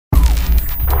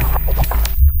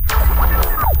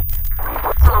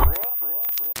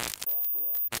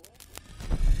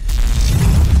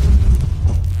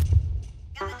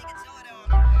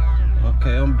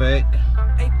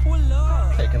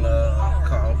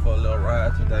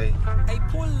ride today.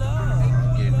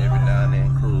 Getting every now and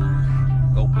then cruise,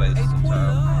 go places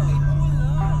sometimes.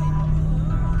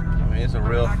 I mean, it's a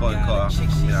real fun car. I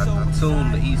mean, I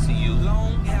tuned the ECU, you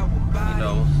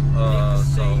know,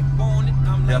 so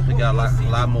definitely got a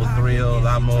lot more thrill, a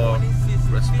lot more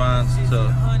response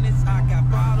to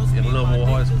get a little more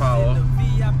horsepower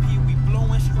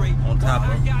on top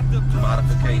of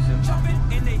modifications.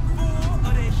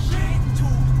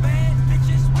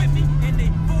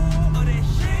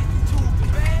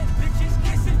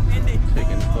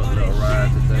 Taking it for a little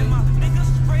ride today.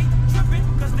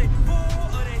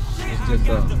 It's just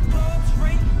a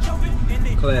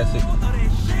classic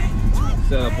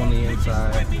setup on the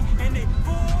inside.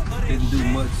 Didn't do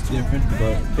much different,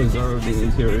 but preserved the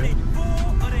interior.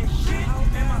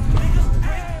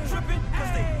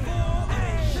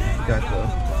 Got the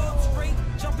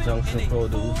junction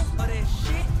produce,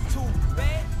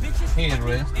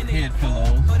 headrest, head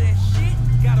pillows.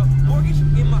 Get a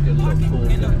little cool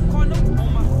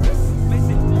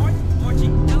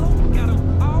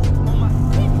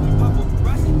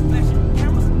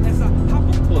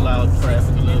pull out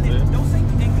traffic a little bit.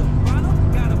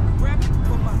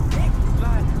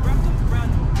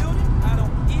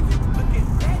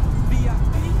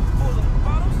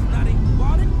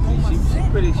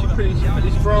 She's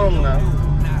pretty strong now.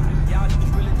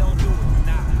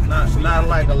 Not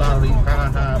like a lot of these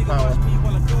high power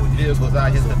vehicles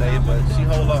out here today, but she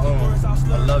hold her own.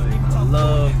 I love it. I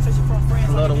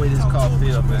love the way this car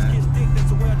feels, man.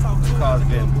 This car's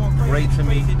been great to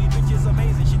me, and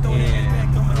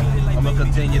I'm gonna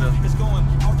continue to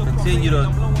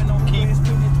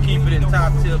keep it in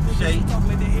top tip shape.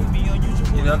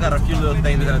 You know, I got a few little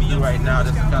things I gotta do right now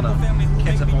just to kind of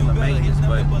catch up on the maintenance,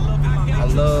 but I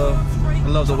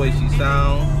love the way she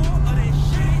sounds,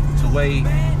 the way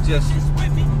just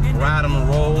ride on the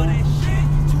road.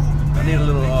 I need a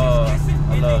little I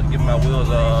love getting my wheels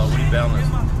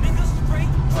rebalanced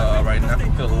right now. I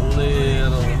can feel a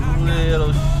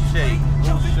little shake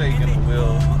in the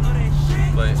wheel,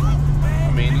 but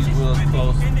I mean these wheels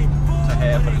close to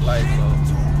half of the life, so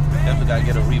definitely gotta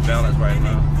get a rebalance right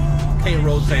now. Can't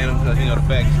rotate them because you know the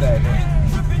back stack.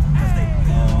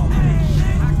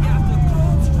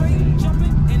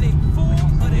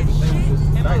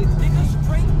 Nice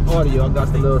audio. I got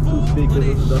the little two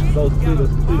speakers, those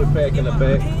speaker pack in the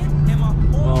back.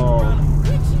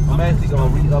 I'm actually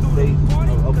gonna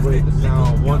upgrade the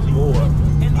sound once more.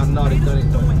 I've not done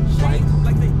it twice,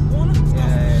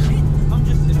 and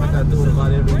it seems like I do it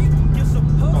about every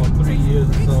 3 years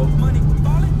or so.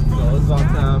 So it's about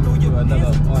time to do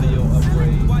another audio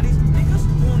upgrade. But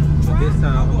this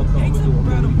time I'm gonna come do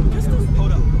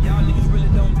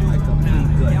like a complete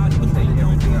gut. I'll take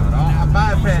everything out. I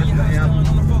bypassed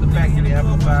the factory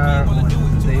amplifier on the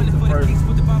first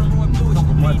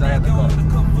couple months I had the car.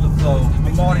 So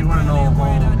I'm already running on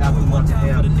aftermarket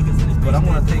amps, but I'm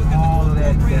gonna take all of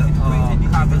that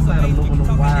copper clad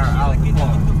aluminum wire out the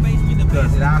car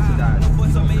because it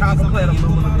oxidizes. Copper clad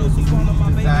aluminum is the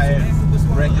desired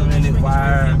recommended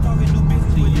wire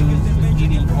to use for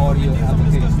any audio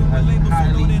application. Highly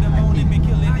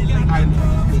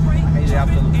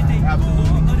absolutely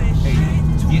hate it.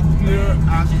 Get pure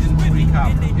oxygen-free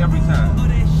copper every time.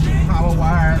 Power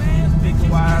wires, speaker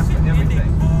wires, for everything.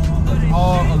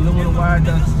 All aluminum wire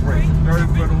doesn't break. Very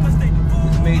brittle.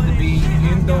 It's made to be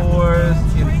indoors,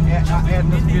 in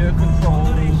atmosphere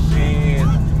controlled,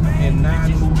 and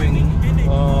non-moving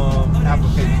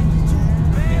applications.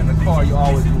 And the car, you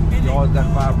always got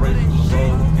vibrations on the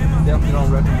road. Definitely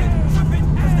don't recommend it.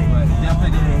 But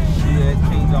definitely gonna do that,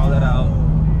 change all that out,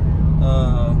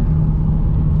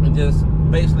 and just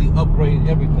basically upgrade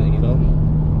everything, you know.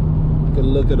 Get a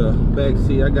look at the back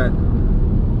seat. I got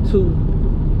 2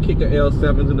 Kicker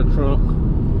L7s in the trunk.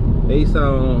 They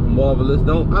sound marvelous. I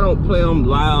don't play them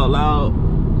loud,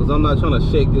 because I'm not trying to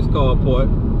shake this car apart.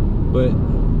 But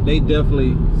they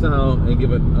definitely sound and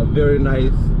give it a very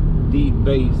nice deep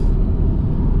bass.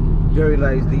 Very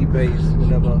nice deep bass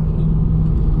whenever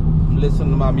I'm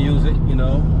listening to my music, you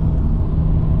know.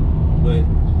 But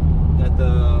got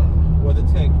the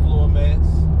WeatherTech floor mats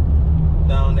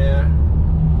down there.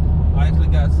 I actually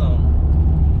got some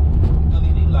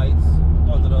LED lights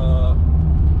under the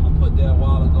I put there a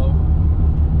while ago.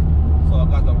 So I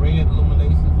got the red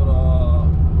illumination for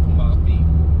my feet.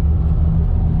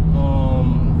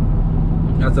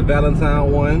 That's a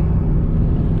Valentine one.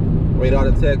 Radar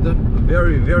detector.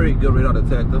 Very, very good radar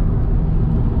detector.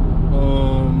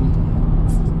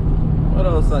 What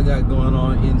else I got going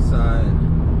on inside?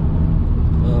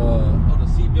 The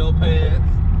seatbelt pads.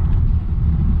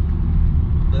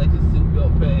 The Lexus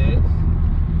seatbelt pads.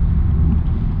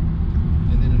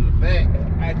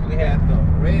 had the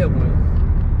red ones.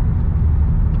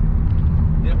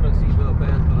 Different seatbelt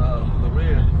pads for the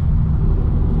rear.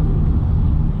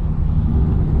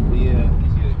 But yeah,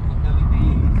 these here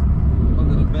LEDs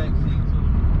under the back seat too.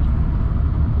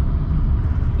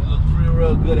 It looks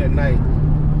real good at night.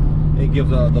 It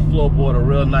gives the floorboard a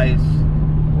real nice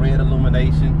red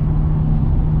illumination.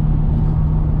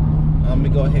 Let me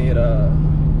go ahead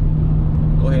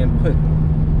and put,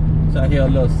 so I hear a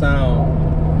little sound.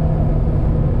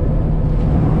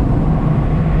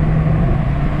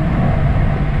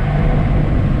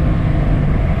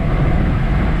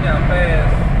 See how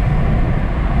fast.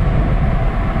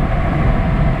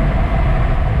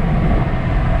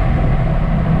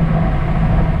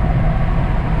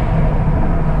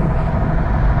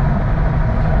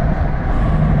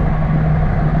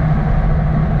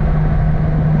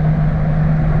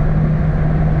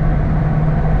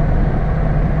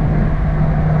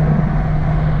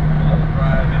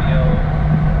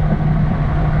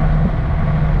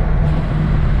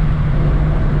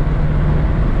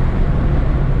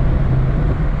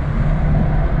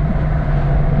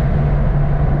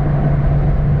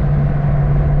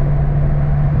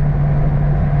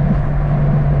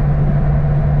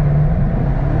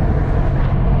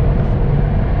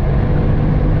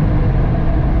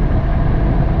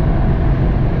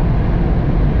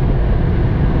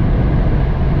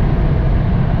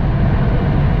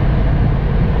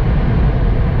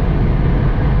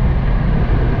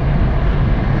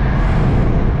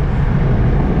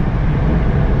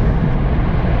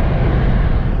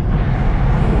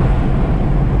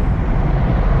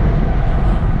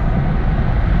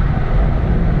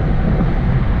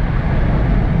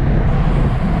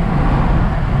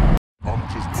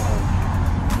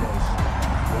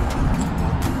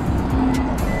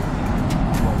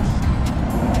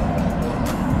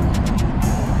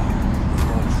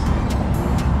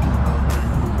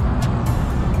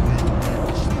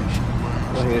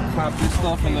 Pop this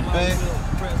stuff in the back.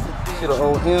 See the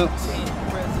old hints.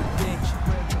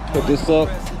 Put this up.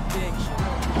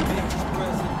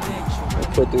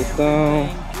 Put this down.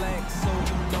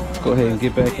 Go ahead and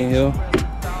get back in here.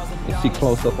 You see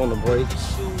close up on the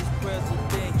brakes.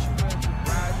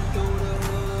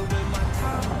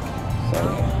 So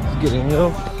let's get in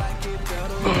here.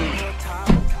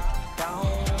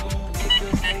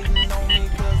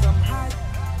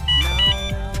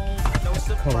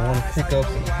 Come on, pick up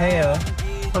some hair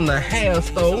from the hair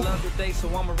store.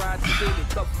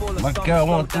 My girl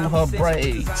went through her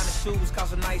braids. Look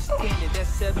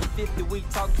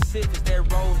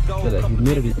at that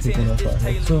humidity picking up out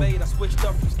here too.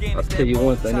 I'll tell you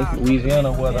one thing, this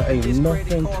Louisiana weather ain't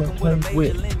nothing to play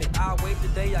with.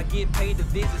 I get paid to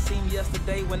visit. Seen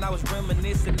yesterday when I was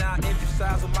reminiscing. I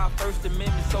exercise on my First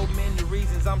Amendment. So many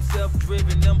reasons I'm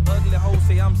self-driven. Them ugly hoes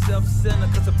say I'm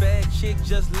self-centered. Cause a bad chick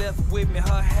just left with me.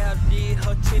 Her hair did,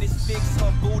 her titties fixed,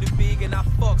 her booty big, and I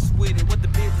fucks with it. What the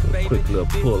business, baby? Quick little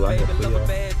pull out here for y'all. Love a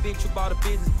bad bitch who bought a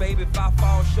business, baby. If I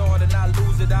fall short and I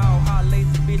lose it all, how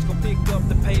lazy bitch gon' pick up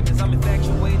the payments? I'm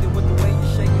infatuated with the way you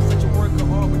shake it. Such a worker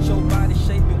hard with your body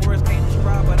shaping. Words can't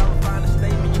describe, but I'm find a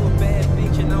statement. You a bad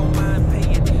bitch and I don't mind paying.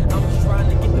 I'm just trying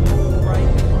to get the mood right.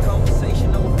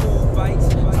 Conversation over food bites.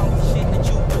 Talking shit that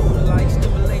you do like.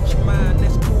 Stimulate your mind,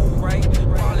 that's cool, right?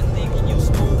 Probably thinking you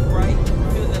smooth, right?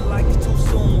 Feeling like it's too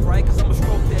soon, right? Cause I'ma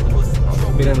stroke that pussy.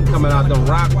 Be them coming out the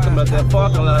rock, coming out that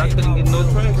parking lot. I couldn't get no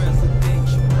traction.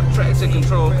 Traction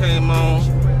control came on.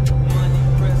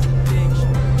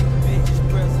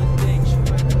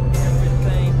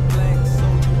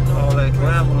 All that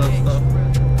gravel and stuff.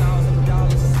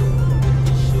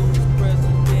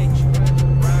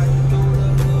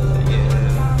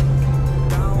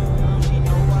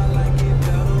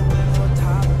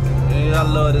 I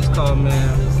love this car, man.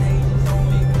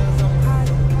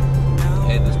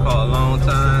 Had this car a long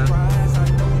time.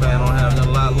 Plan on having it a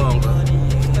lot longer.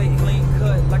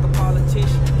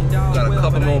 Got a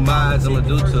couple more miles I'm gonna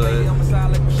do to it.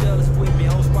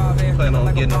 Plan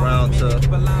on getting around to.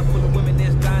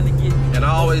 And I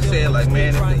always say, like,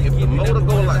 man, if the motor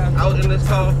go like out in this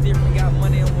car, like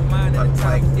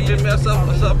if it mess up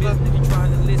or something,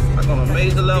 like on a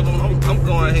major level, I'm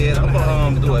going ahead. I'm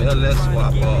gonna do an LS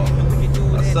swap or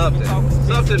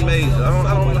something major. I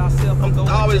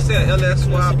always say LS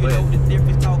swap, but I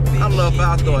don't know if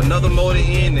I'll throw another motor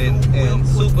in and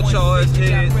supercharge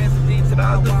it.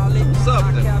 I'll do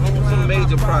something, some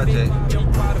major project.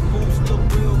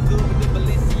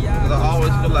 Cause I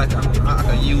always feel like I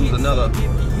could use another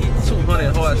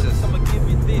 200 horses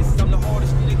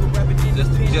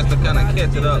just to kind of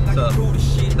catch it up to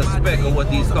the spec of what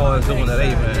these cars doing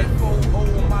today, man.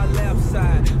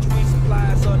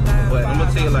 But I'm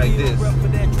gonna tell you, like, like this.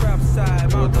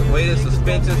 With the way this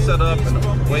suspension set up and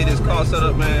the way this car set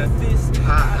up, man,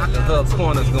 I can hug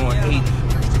corners going 80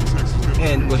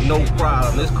 and with no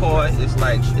problem. This car is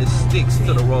like, it sticks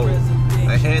to the road.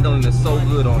 The handling is so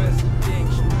good on it.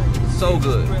 So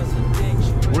good.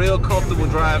 Real comfortable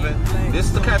driving. This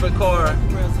is the type of car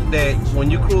that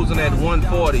when you cruising at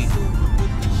 140,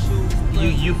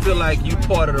 you feel like you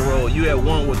part of the road. You at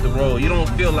one with the road. You don't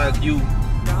feel like you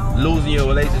losing your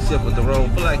relationship with the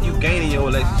road. Feel like you gaining your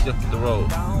relationship with the road.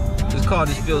 This car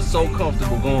just feels so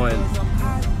comfortable going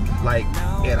like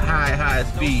at high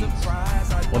speeds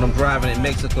when I'm driving in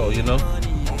Mexico, you know?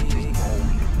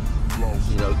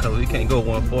 You know, because we can't go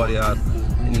 140 out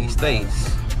in these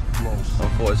states,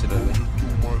 unfortunately.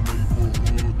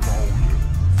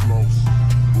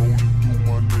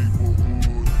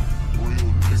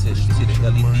 You see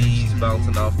the LEDs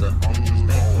bouncing off the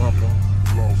back bumper.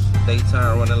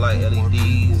 Daytime running light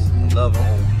LEDs. Love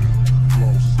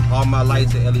them. All my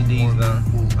lights are LEDs now.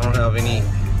 I don't have any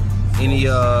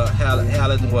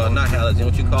halogen, well, not halogen,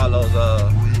 what you call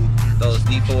those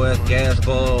D4S gas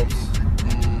bulbs.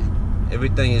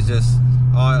 Everything is just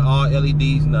all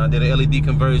LEDs now. I did an LED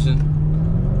conversion.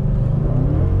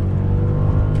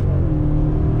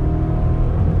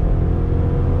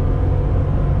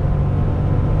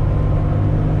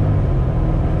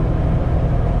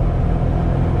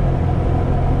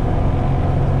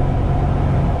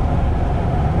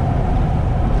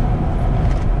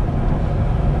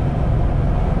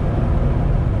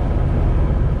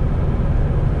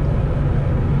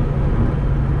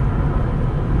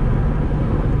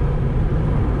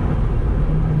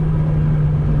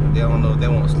 They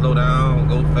won't slow down,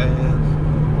 go fast.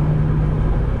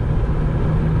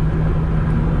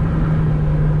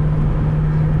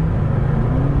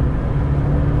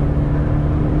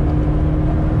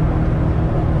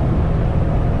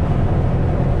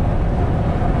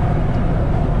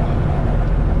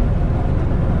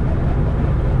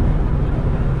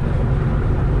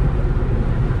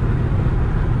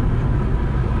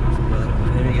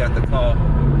 Then we got the car.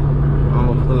 I'm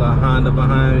gonna pull a Honda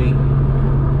behind me.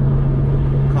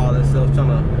 Call itself trying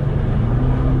to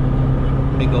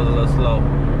make it go a little slow.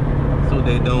 That's what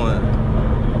they doing.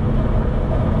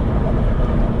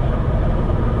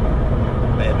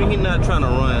 Maybe he's not trying to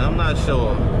run. I'm not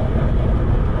sure.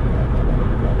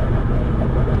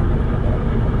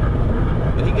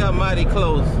 But he got mighty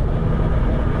close.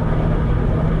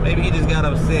 Maybe he just got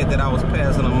upset that I was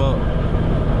passing him up.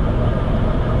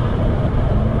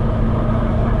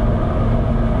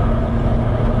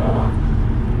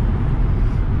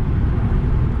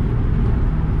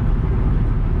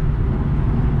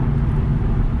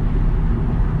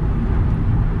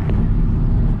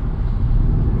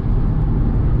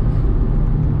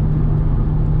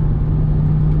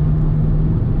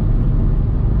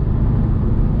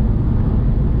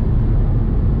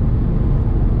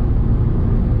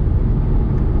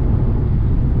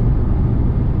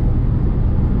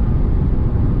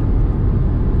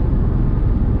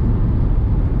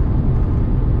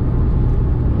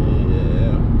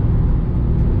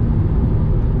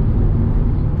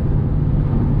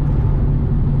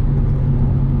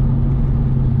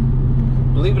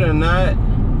 Believe it or not,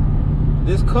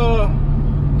 this car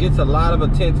gets a lot of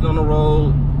attention on the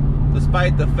road,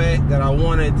 despite the fact that I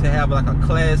wanted to have like a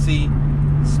classy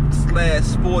 /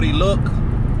 sporty look.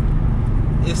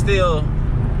 It still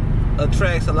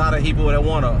attracts a lot of people that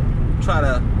want to try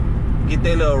to get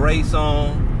their little race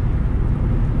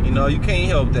on. You know, you can't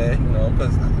help that, you know,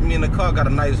 because I mean the car got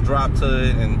a nice drop to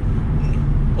it, and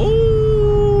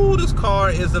ooh, this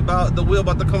car is about, the wheel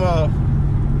about to come off.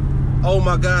 Oh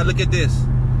my God, look at this.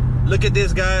 Look at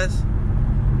this, guys.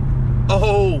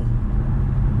 Oh,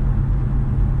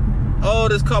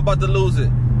 this car about to lose it.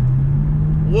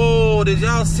 Whoa, did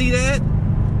y'all see that?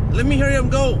 Let me hurry up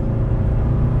and go.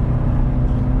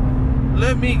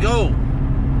 Let me go.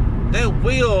 That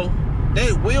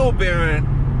wheel bearing,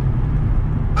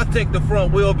 I think the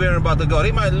front wheel bearing about to go.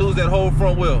 They might lose that whole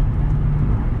front wheel.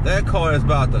 That car is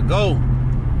about to go.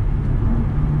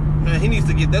 Man, he needs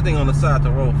to get that thing on the side of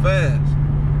the road fast.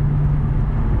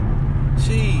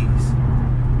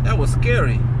 Jeez, that was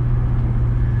scary.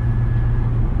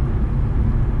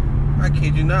 I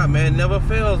kid you not, man. Never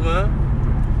fails, man.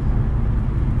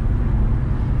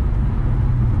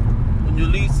 When you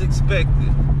least expect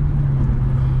it.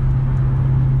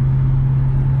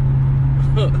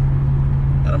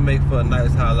 That'll make for a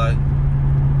nice highlight.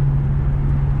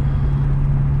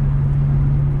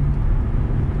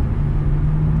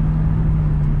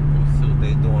 Let's see what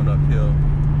they doing up here.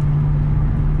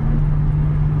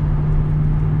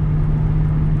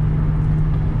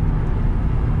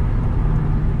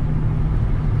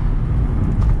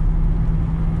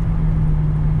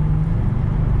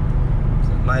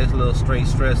 nice little straight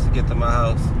stretch to get to my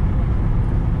house.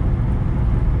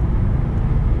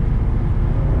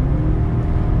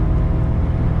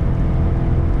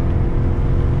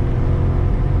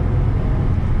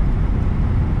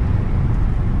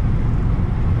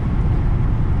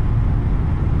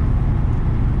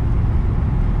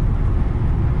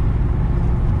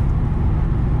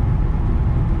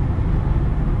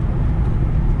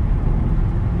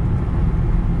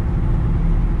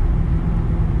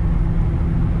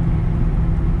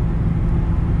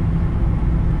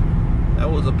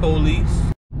 The police.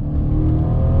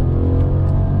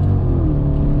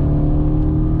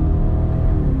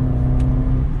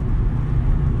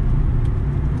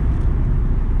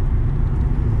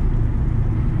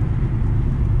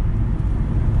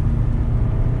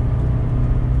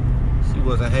 She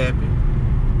wasn't happy.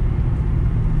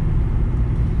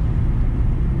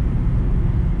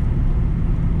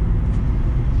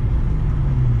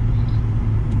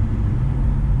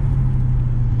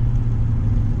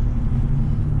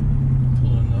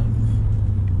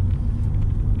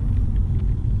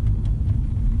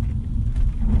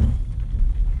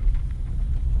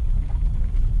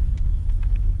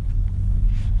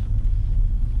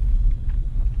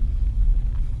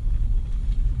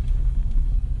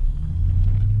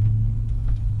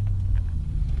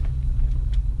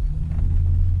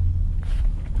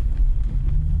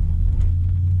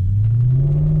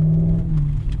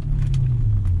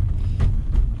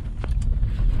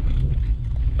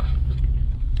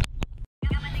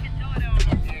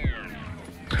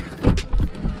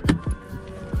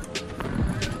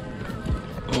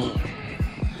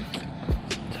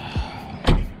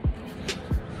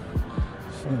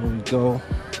 There we go.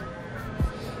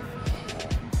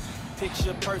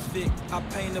 Picture perfect, I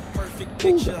paint a perfect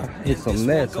picture. Hit some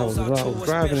gnats. I was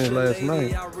driving it last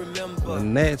night. The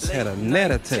gnats had a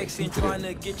gnat attack.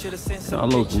 All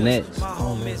those gnats.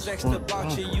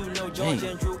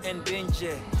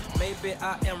 Maybe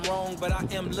I am wrong, but I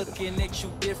am looking at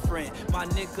you different. My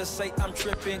niggas say I'm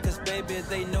tripping, cause baby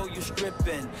they know you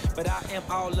stripping. But I am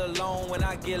all alone when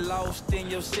I get lost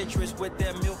in your citrus with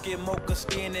that milky mocha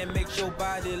skin and makes your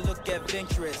body look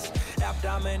adventurous.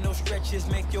 Abdominal stretches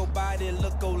make your body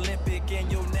look Olympic,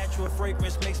 and your natural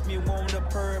fragrance makes me want to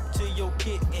perp to your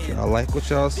kitten. Y'all like what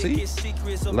y'all see?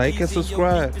 Like and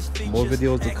subscribe. More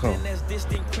videos to come.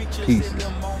 Pieces.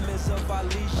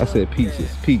 I said pieces.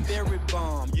 Peace.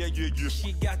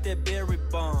 She got that berry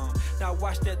bomb. Now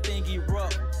watch that thing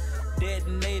erupt.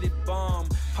 Detonated bomb.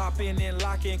 Popping and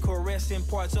locking, caressing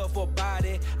parts of her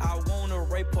body. I wanna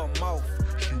rape her mouth.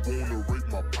 She wanna rape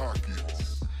my pocket.